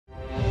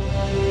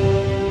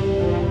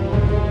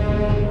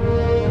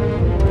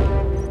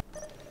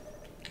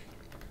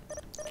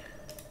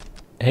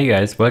Hey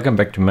guys, welcome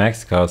back to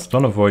Maxcast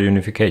Dawn of War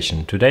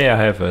Unification. Today I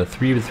have a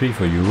 3v3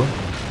 for you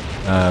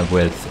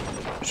with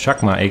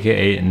Shakma,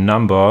 aka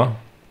number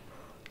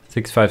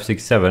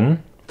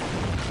 6567,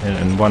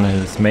 and one of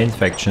his main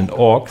faction,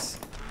 Orks,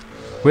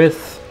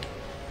 with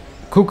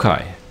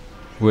Kykuy,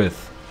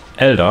 with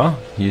Eldar.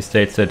 He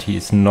states that he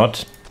is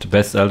not the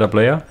best Eldar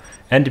player,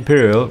 and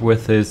Imperial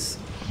with his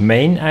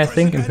main, I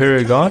think,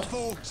 Imperial Guard,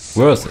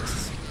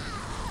 versus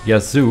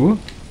Yazoo,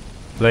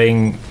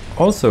 playing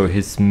also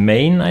his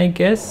main, I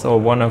guess, or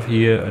one of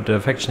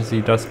the factions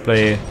he does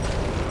play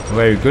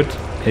very good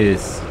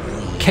is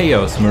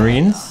Chaos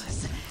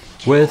Marines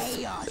with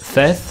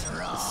Seth,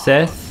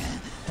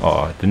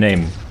 or the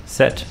name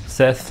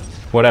Seth,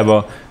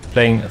 whatever,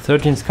 playing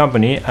 13th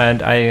Company,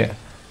 and I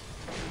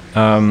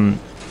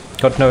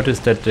got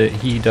noticed that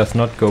he does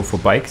not go for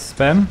bike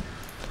spam.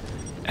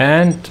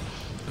 And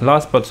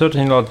last but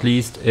certainly not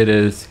least, it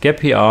is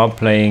GabPR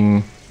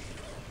playing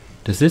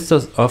the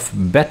Sisters of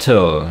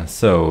Battle.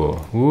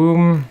 So,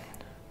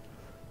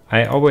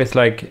 I always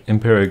like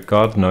Imperial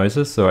Guard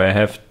noises, so I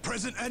have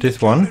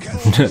this one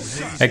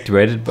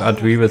activated,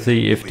 but we will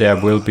see if there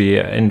will be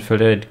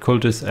infiltrated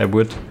cultists. I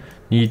would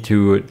need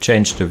to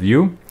change the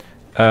view.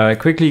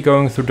 Quickly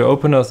going through the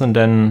openers, and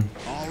then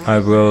I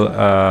will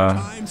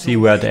see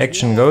where the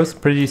action goes.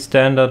 Pretty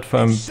standard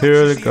for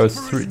Imperial. It goes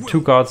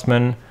 2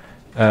 guardsmen,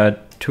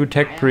 2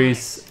 tech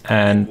priests,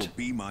 and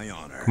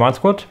command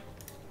squad.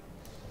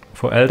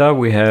 For Eldar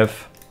we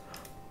have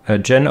a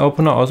gen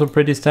opener, also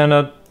pretty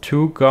standard.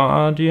 2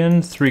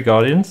 guardians, 3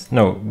 guardians,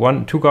 no,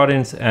 2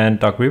 guardians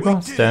and Dark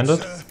Reaper, standard.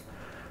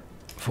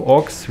 For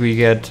Orks we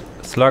get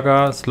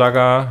slugger, 3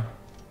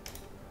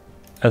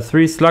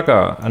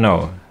 slugger,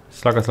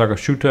 slugger,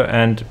 shooter,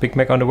 and Big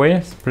Mac on the way.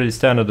 It's pretty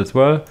standard as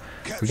well.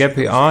 For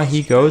GabPR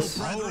he goes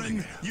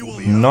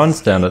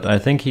non-standard. I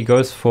think he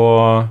goes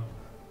for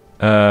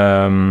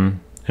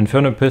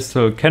Inferno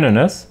Pistol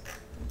Cannoness.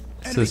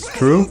 Is this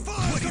true?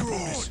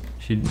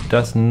 She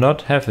does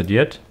not have it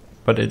yet,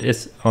 but it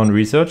is on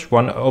research.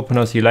 One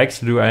openers he likes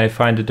to do, I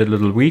find it a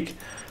little weak.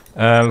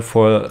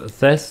 For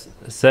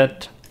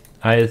Seth,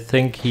 I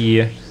think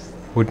he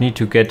would need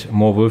to get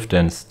more Wolf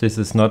Dance. This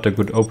is not a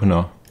good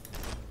opener.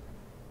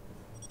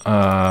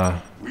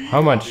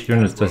 How much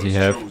units does he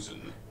have?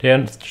 They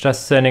are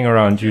just standing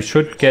around. You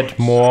should get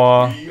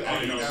more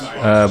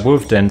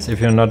Wolf Dance if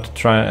you're not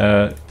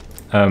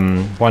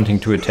wanting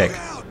to attack.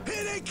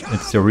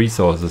 It's your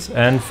resources.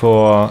 And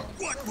for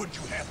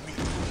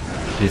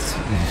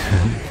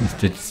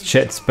this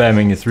chat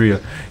spamming is real.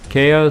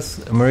 Chaos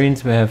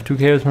Marines, we have 2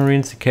 Chaos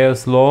Marines,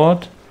 Chaos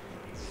Lord.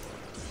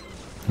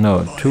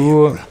 No,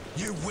 2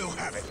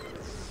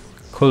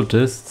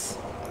 cultists,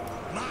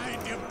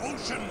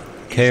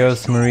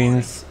 Chaos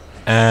Marines,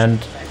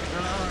 and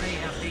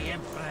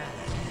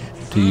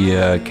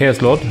the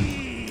Chaos Lord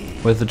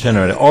with the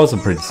generator. Also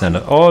pretty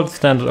standard. All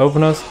standard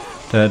openers.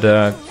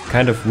 The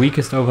kind of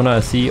weakest opener I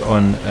see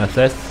on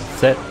Seth,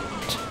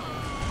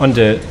 on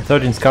the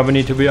 13th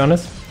Company, to be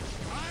honest.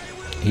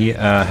 He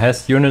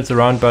has units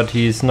around, but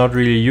he's not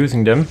really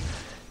using them.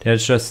 They're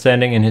just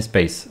standing in his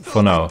base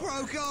for now.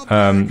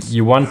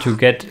 You want to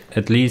get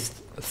at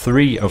least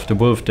 3 of the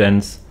Wolf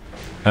Dens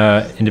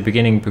in the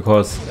beginning,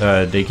 because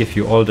they give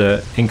you all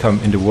the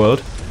income in the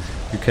world.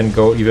 You can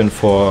go even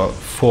for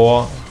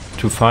 4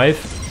 to 5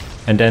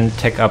 and then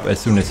tech up as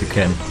soon as you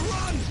can.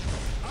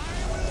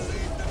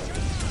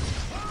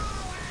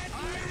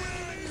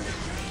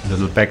 A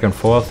little back and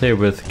forth here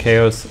with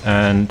Chaos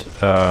and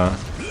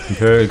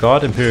Imperial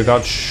Guard. Imperial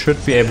Guard should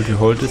be able to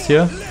hold this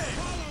here.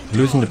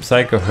 Losing the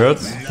Psycho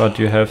hurts, but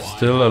you have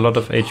still a lot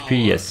of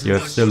HP. Yes, you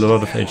have still a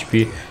lot of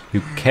HP.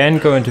 You can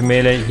go into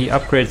melee. He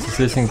upgrades his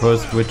listening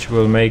post, which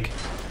will make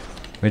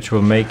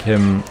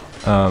him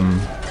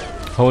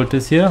hold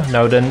this here.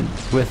 Now then,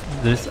 with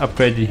this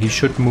upgrade, he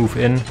should move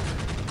in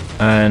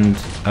and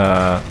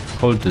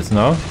hold this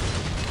now.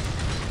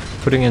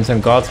 Putting in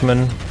some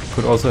guardsmen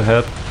could also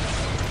help.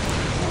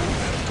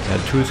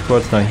 2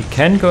 squads now. He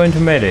can go into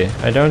melee.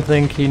 I don't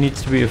think he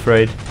needs to be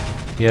afraid.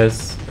 He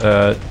has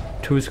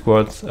 2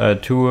 squads,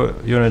 2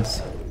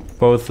 units,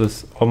 both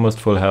with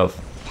almost full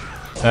health.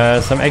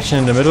 Some action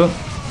in the middle.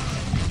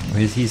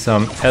 We see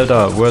some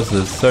Eldar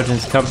versus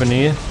 13th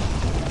Company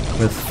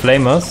with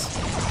flamers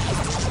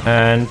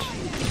and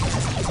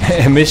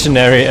a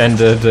missionary and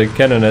the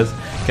cannoness.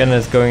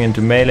 Cannoness going into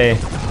melee.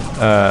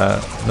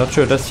 Not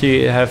sure, does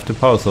he have the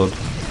power sword?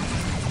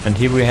 And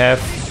here we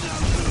have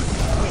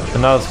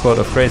another squad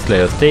of Grey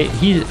Slayers.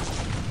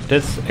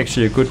 That's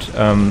actually a good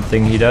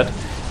thing he did.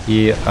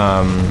 He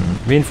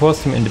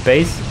reinforced him in the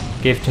base,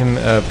 gave him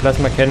a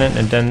plasma cannon,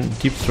 and then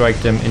deep strike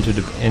them into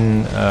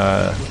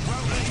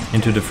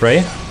the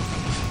fray.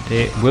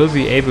 They will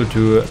be able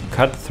to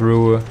cut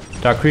through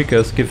Dark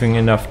Creekers, giving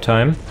enough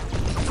time.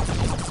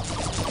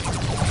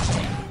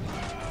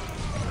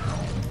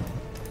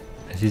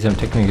 I see some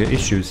technical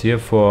issues here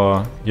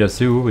for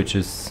Yazoo, which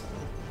is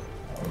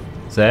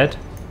sad.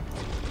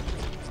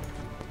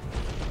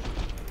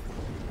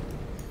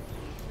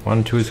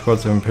 1, 2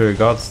 squads of Imperial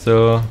Guards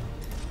still.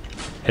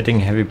 Adding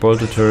heavy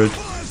bolter turret.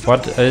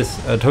 What is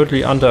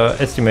totally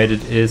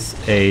underestimated is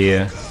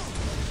a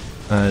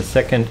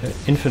second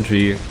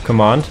infantry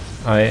command.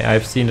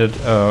 I've seen it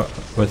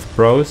with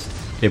bros.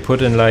 They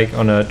put in like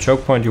on a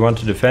choke point you want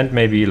to defend,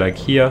 maybe like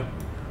here.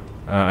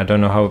 I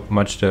don't know how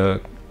much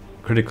the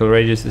critical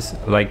radius is,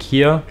 like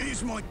here.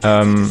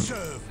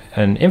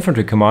 An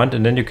infantry command,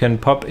 and then you can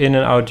pop in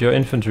and out your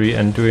infantry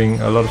and doing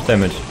a lot of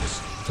damage.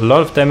 A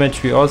lot of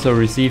damage we also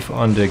receive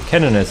on the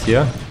cannoners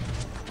here.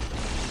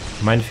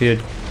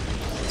 Minefield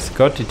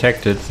got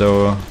detected,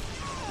 so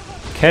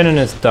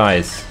cannoners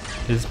dies.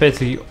 It's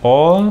basically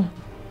all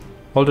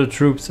the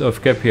troops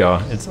of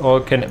GabPR. It's all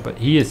cannon, but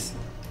he is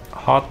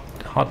hard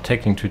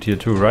taking to tier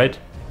 2, right?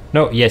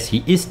 No, yes,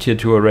 he is tier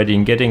 2 already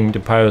and getting the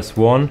Pious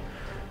 1,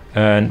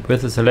 and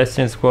with the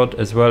Celestian squad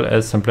as well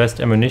as some blessed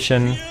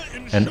ammunition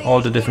and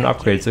all the different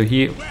upgrades. So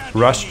he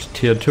rushed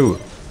tier 2.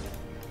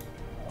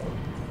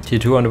 Tier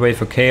 2 on the way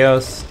for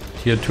Chaos.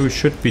 Tier 2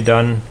 should be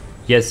done.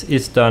 Yes,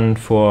 is done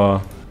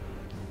for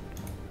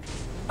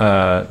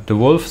the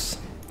Wolves,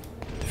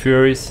 the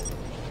Furies.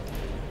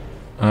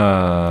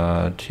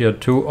 Tier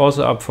 2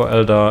 also up for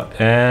Eldar,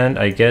 and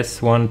I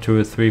guess 1,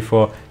 2, 3,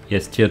 4.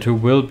 Yes, tier 2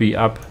 will be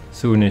up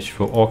soonish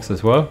for Orks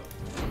as well.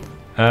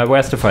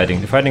 Where's the fighting?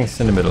 The fighting is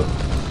in the middle.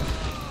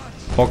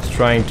 Orks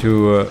trying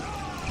to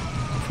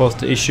force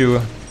the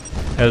issue.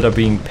 Eldar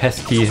being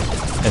pesky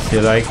as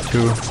they like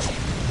to.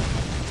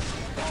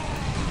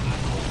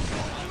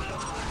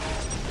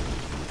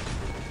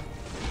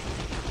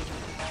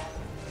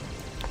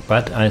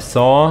 But I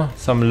saw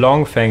some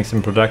long fangs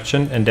in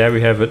production, and there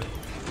we have it.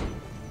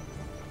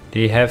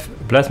 They have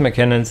plasma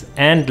cannons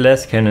and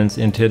less cannons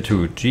in tier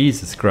 2.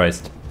 Jesus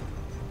Christ.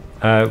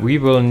 We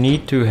will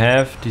need to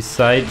have the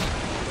side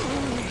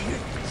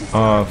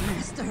of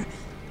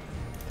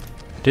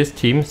this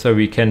team so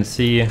we can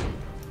see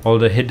all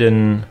the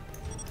hidden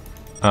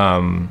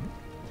 13th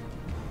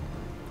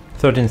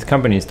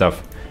company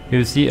stuff.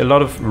 You see a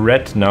lot of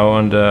red now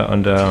on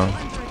the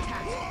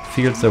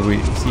field, so we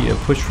see a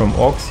push from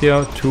Orks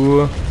here.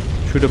 2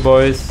 shooter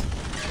boys.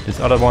 This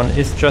other one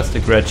is just a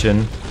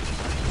Gretchen.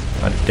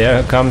 But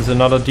there comes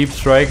another deep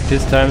strike,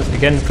 this time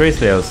again Grey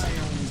Slayers.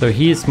 So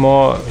he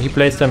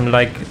plays them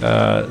like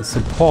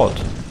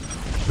support.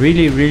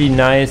 Really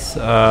nice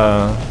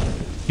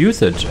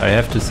usage, I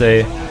have to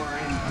say.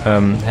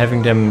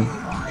 Having them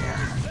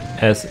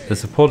as a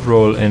support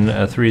role in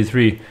a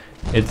 3-3,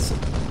 it's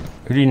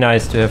really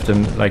nice to have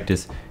them like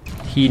this.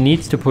 He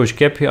needs to push.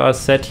 GabPR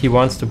said he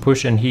wants to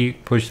push and he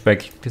pushes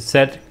back.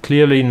 Seth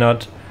clearly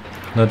not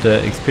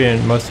the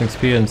most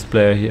experienced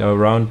player here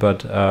around,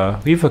 but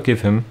we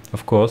forgive him,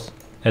 of course,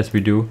 as we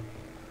do.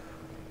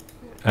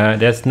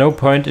 There's no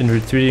point in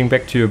retreating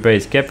back to your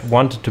base. Gab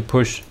wanted to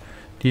push.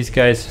 These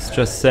guys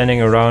just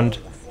standing around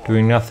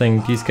doing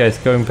nothing. These guys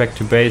going back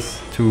to base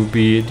to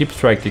be deep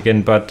striked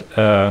again, but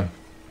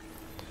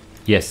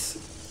yes,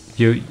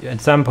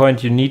 at some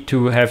point you need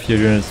to have your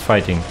units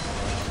fighting.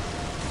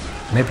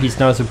 Maybe he's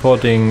now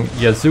supporting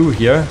Yazoo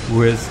here,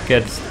 who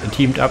gets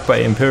teamed up by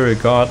Imperial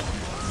Guard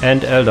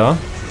and Eldar,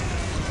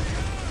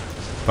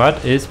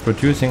 but is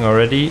producing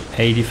already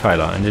a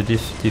Defiler, and the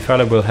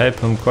Defiler will help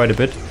him quite a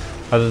bit.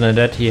 Other than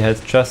that, he has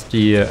just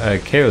the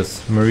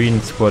Chaos Marine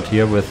squad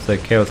here with the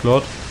Chaos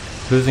Lord,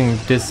 losing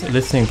this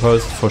listening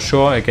post for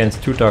sure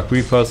against 2 Dark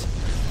Reapers,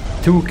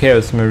 2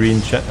 Chaos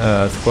Marine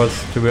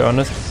squads to be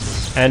honest,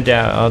 and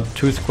there are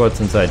 2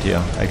 squads inside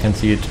here. I can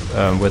see it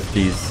with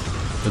these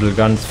little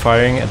guns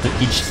firing at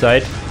each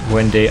side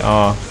when they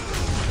are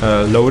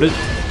loaded.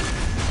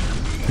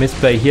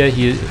 Misplay here,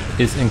 he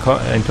is in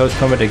close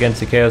combat against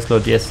the Chaos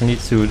Lord. Yes, he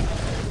needs to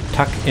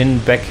tuck in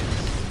back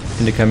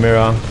in the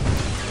Chimera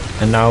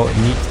and now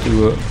needs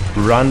to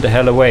run the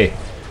hell away.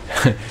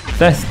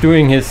 That's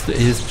doing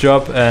his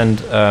job and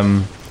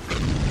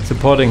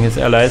supporting his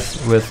allies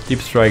with deep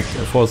strike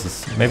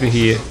forces. Maybe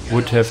he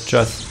would have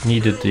just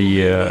needed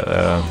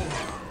the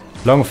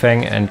Long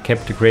Fang and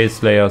kept the Grey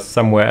Slayers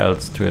somewhere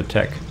else to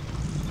attack.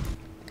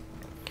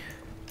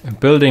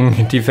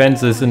 Building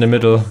defenses in the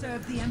middle.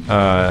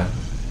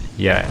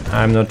 Yeah,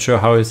 I'm not sure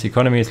how his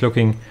economy is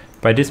looking.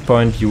 By this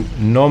point you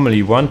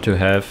normally want to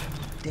have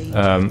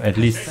at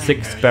least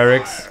 6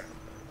 barracks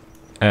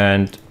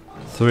and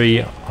 3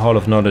 Hall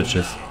of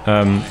Knowledges.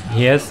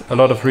 He has a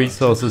lot of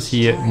resources,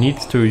 he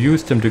needs to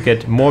use them to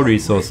get more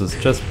resources.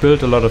 Just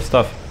build a lot of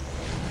stuff.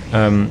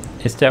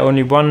 Is there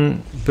only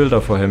one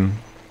builder for him?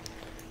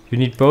 You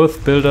need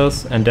both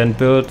builders and then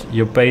build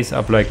your base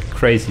up like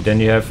crazy. Then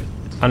you have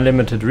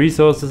unlimited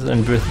resources,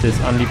 and with this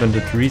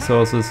unlimited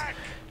resources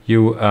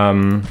you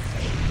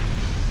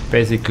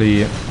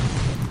basically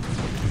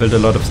build a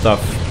lot of stuff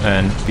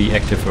and be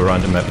active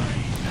around the map.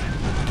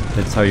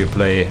 That's how you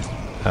play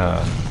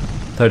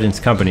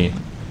 13th Company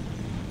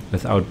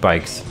without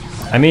bikes.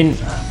 I mean,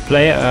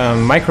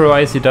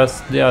 micro-wise he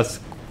does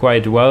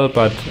quite well,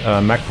 but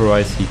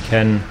macro-wise he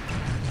can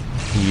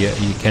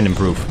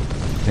improve.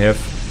 We have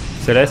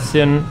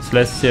Celestian,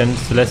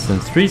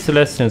 3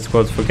 Celestian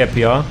squads for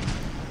GabPR.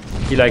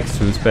 He likes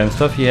to spam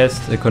stuff. He has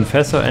the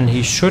Confessor, and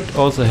he should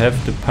also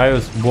have the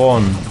Pious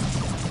Warn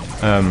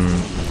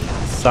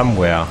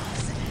somewhere.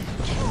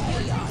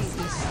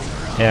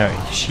 There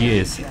she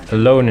is,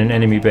 alone in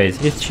enemy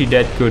base. Is she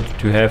that good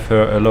to have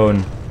her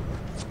alone?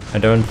 I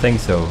don't think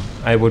so.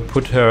 I would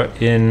put her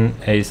in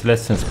a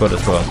Celestial spot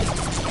as well,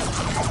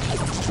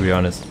 to be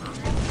honest.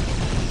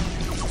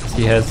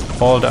 He has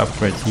all the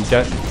upgrades. He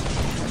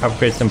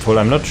upgrades them full.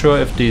 I'm not sure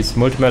if these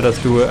multi-melters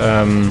do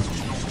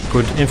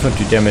good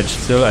infantry damage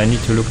still. I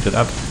need to look that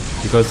up,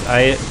 because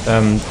I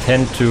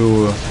tend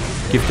to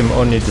give them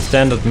only the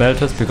standard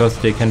melters because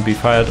they can be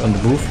fired on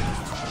the move.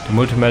 The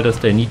multi-melters,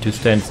 they need to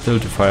stand still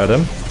to fire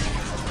them.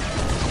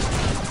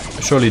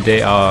 Surely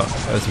they are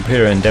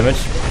superior in damage,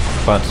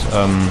 but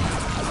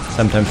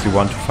sometimes you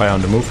want to fire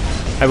on the move.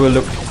 I will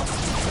look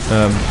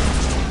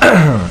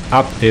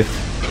up if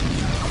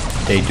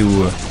they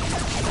do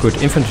good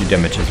infantry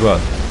damage as well.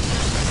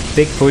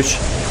 Big push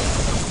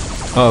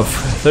of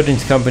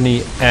 13th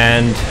Company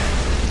and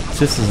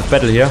Sisters of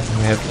Battle here.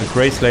 We have a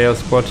Grey Slayer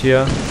squad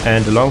here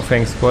and a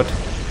Longfang squad.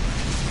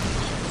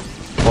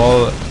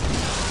 All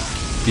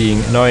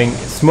being annoying.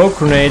 Smoke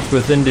grenades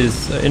within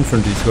this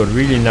infantry squad,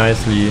 really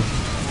nicely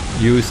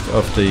used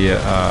of the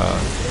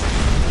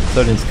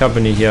 13th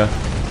Company here.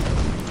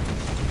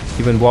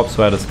 Even Warp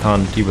Spiders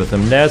can't deal with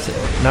them. There's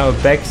now a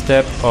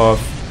backstab of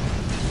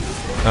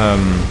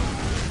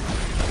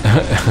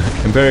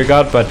Imperial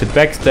Guard, but the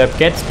backstab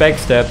gets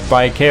backstabbed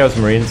by Chaos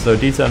Marines, so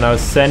these are now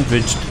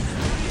sandwiched,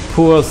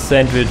 poor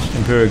sandwiched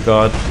Imperial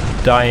Guard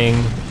dying.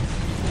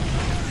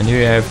 And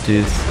here you have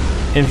this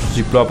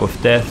infantry blob of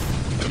death.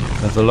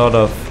 There's a lot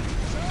of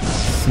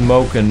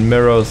smoke and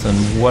mirrors and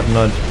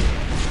whatnot.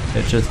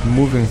 They're just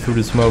moving through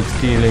the smoke,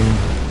 stealing,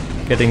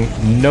 getting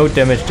no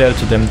damage dealt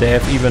to them. They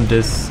have even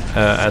this,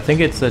 I think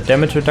it's a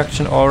damage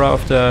reduction aura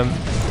of the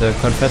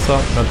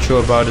Confessor. Not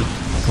sure about it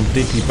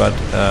completely, but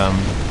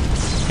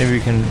maybe we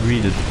can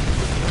read it.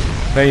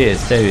 There he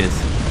is, there he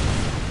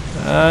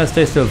is.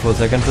 Stay still for a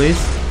second, please.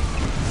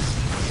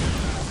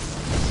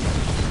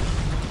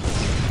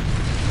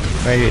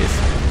 There he is.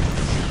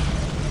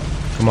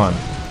 Come on.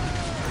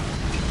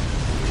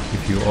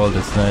 Give you all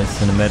this nice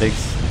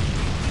cinematics.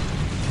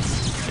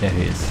 There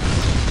he is.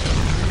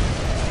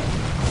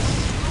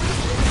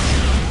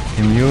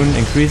 Immune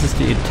increases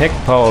the attack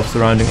power of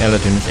surrounding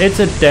allied units. It's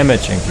a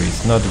damage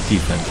increase, not a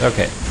defense.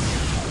 Okay.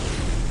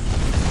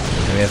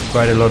 We have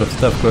quite a lot of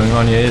stuff going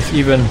on here. It's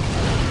even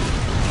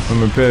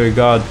from Imperial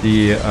Guard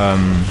the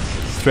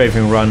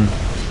strafing run,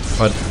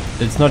 but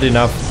it's not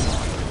enough.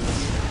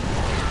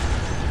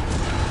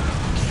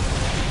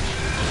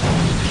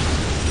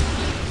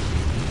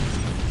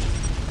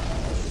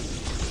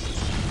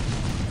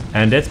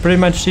 And that's pretty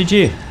much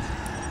GG.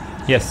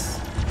 Yes.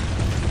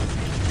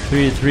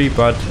 3-3,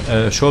 but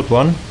a short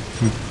one.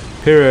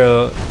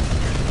 Imperial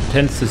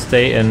tends to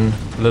stay in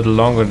a little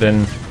longer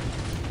than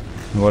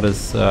what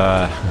is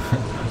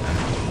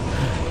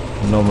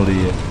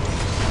normally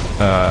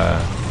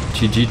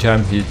GG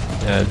time. He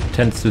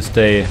tends to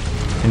stay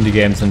in the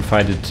games and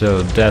fight it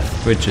till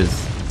death, which is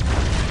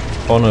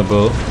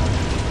honorable,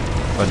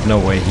 but no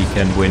way he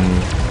can win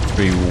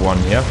 3-1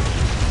 here.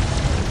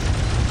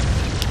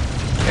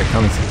 There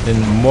comes in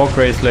more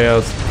Grey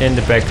Slayers in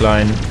the back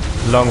line,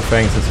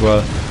 Longfangs as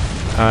well.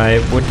 I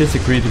would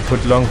disagree to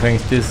put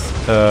Longfangs this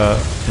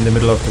in the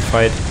middle of the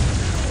fight.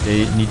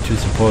 They need to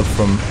support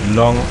from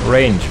long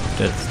range.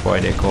 That's why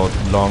they're called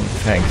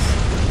Longfangs.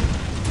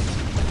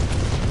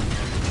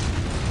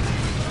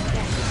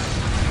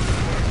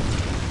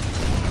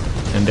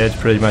 And that's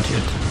pretty much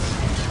it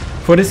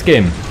for this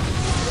game.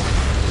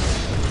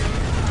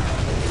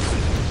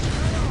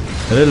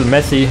 A little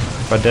messy,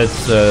 but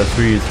that's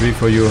 3-3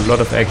 for you. A lot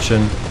of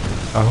action.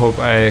 I hope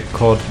I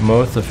caught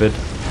most of it.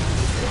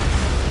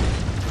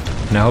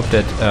 And I hope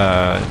that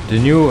the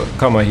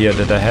newcomer here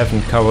that I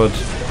haven't covered,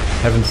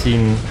 haven't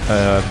seen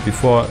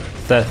before,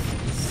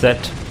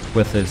 Seth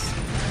with his,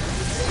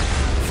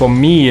 for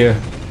me,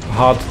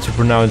 hard to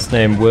pronounce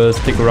name, will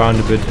stick around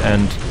a bit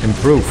and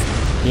improve.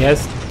 He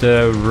has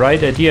the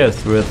right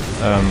ideas with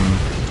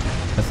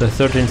the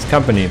 13th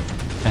Company.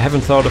 I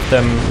haven't thought of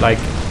them like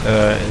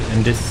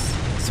in this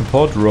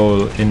support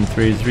role in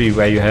 3-3,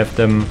 where you have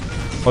them,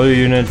 all your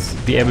units,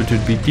 be able to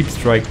be deep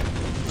strike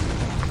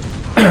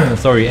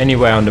sorry,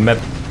 anywhere on the map.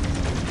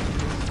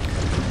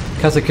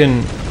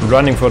 Kazakin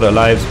running for their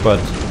lives, but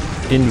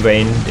in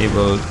vain. They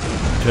will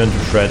turn to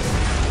shreds.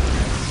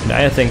 And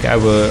I think I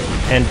will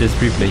end this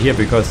replay here,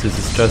 because this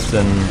is just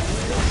an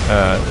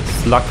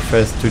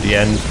slugfest to the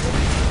end.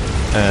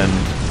 And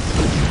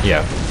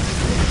yeah,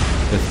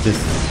 with this,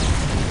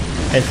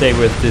 I say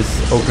with this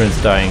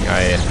Ogrins dying,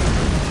 I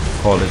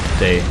call it a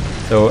day.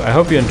 So I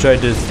hope you enjoyed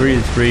this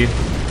 3-3.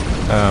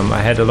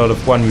 I had a lot of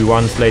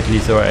 1v1s lately,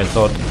 so I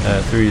thought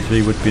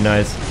 3-3 would be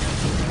nice.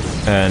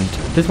 And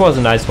this was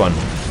a nice one.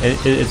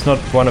 It's not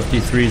one of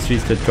these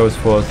 3-3s that goes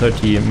for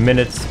 30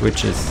 minutes,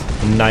 which is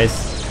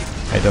nice.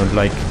 I don't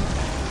like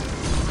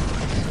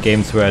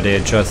games where they're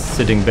just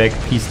sitting back,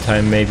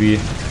 peacetime maybe,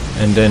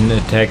 and then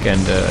attack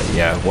and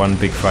yeah, one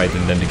big fight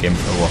and then the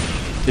game's over.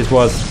 This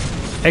was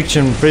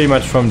action pretty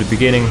much from the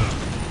beginning.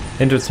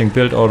 Interesting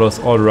build orders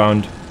all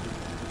around.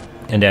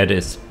 And there it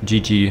is.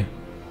 GG.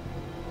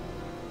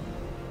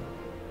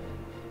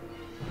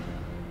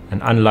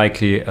 an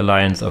unlikely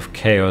alliance of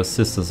Chaos,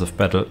 Sisters of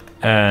Battle,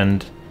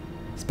 and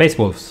Space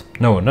Wolves.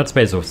 No, not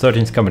Space Wolves,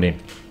 13th Company.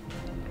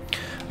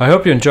 I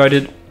hope you enjoyed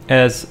it.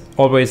 As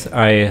always,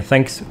 I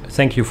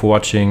thank you for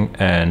watching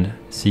and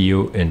see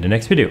you in the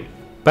next video.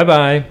 Bye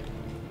bye!